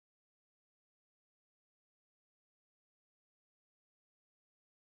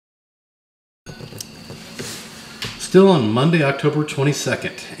Still on Monday, October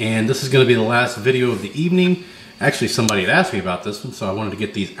 22nd, and this is going to be the last video of the evening. Actually, somebody had asked me about this one, so I wanted to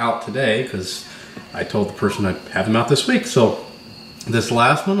get these out today because I told the person I'd have them out this week. So this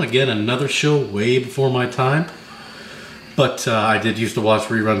last one, again, another show way before my time. But I did used to watch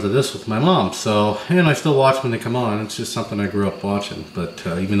reruns of this with my mom, so, and I still watch when they come on. It's just something I grew up watching, but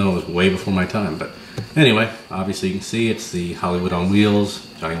even though it was way before my time. But anyway, obviously you can see it's the Hollywood on Wheels,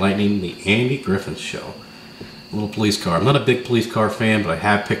 Johnny Lightning, the Andy Griffith show. Little police car. I'm not a big police car fan, but I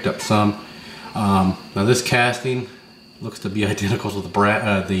have picked up some. Now this casting looks to be identical to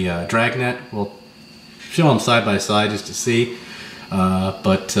the Dragnet. We'll show them side by side just to see,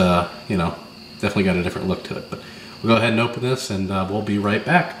 but you know, definitely got a different look to it. But we'll go ahead and open this, and we'll be right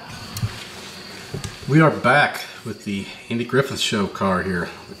back. We are back with the Andy Griffith show car here,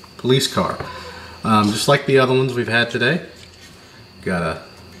 the police car. Just like the other ones we've had today. Got a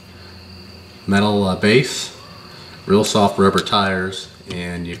metal base, real soft rubber tires,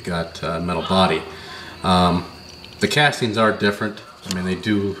 and you've got metal body. The castings are different. I mean, they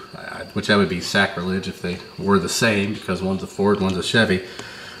do, which that would be sacrilege if they were the same, because one's a Ford, one's a Chevy.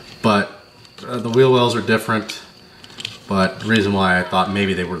 But the wheel wells are different. But the reason why I thought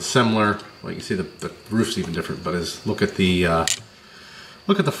maybe they were similar, well, you can see the roof's even different, but is look at the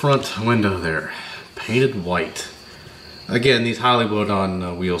front window there, painted white. Again, these Hollywood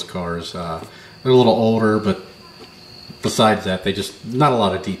on Wheels cars, they're a little older, but besides that, they just, not a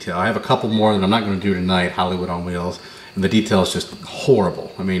lot of detail. I have a couple more that I'm not going to do tonight, Hollywood on Wheels, and the detail is just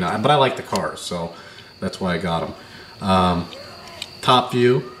horrible. I mean, but I like the cars, so that's why I got them. Top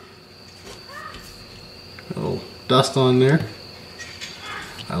view, a little dust on there.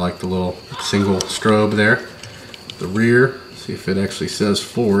 I like the little single strobe there. The rear, see if it actually says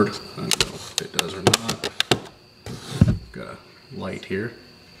Ford. I don't know if it does or not. Got a light here.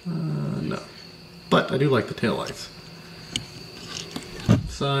 No. But I do like the taillights.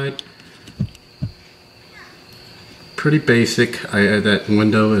 Side. Pretty basic. That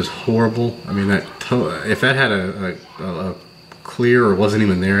window is horrible. I mean, if that had a clear or wasn't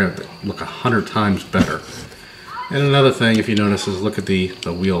even there, it would look 100 times better. And another thing, if you notice, is look at the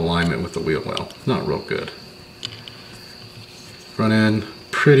wheel alignment with the wheel well. Not real good. Front end,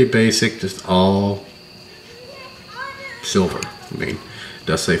 pretty basic, just all silver. I mean, it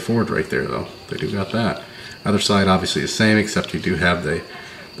does say Ford right there, though. They do got that. Other side, obviously the same, except you do have the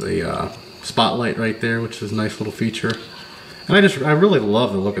spotlight right there, which is a nice little feature. And I really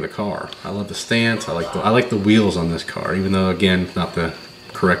love the look of the car. I love the stance. I like the wheels on this car, even though, again, not the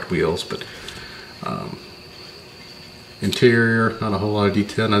correct wheels, but interior, not a whole lot of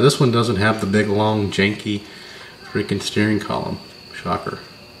detail. Now this one doesn't have the big, long, janky freaking steering column. Shocker.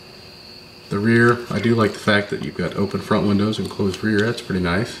 The rear, I do like the fact that you've got open front windows and closed rear. That's pretty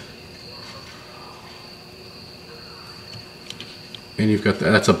nice. And you've got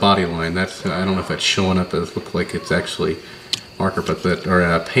that's a body line. That's, I don't know if that's showing up. It looks like it's actually marker, but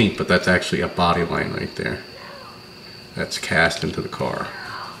paint, but that's actually a body line right there. That's cast into the car.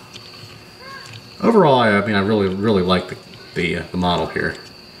 Overall, I mean, I really like the model here.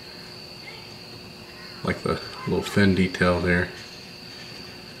 Like the little fin detail there.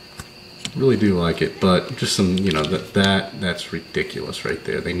 Really do like it, but just some, you know, that's ridiculous right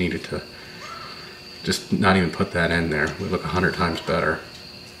there. They needed to just not even put that in there. It would look 100 times better.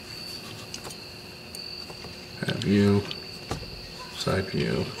 That view, side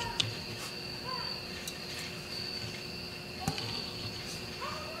view.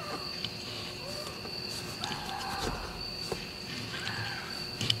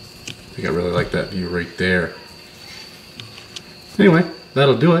 I think I really like that view right there. Anyway,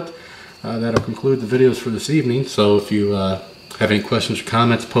 that'll do it. That'll conclude the videos for this evening. So if you have any questions or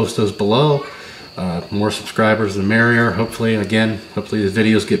comments, post those below. More subscribers the merrier. Hopefully the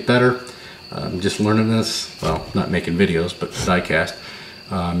videos get better. I'm just learning this. Well, not making videos, but diecast.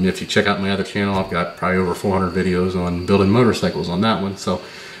 If you check out my other channel, I've got probably over 400 videos on building motorcycles on that one. So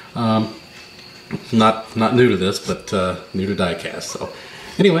not new to this, but new to diecast. So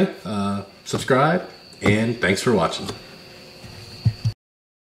anyway, subscribe, and thanks for watching.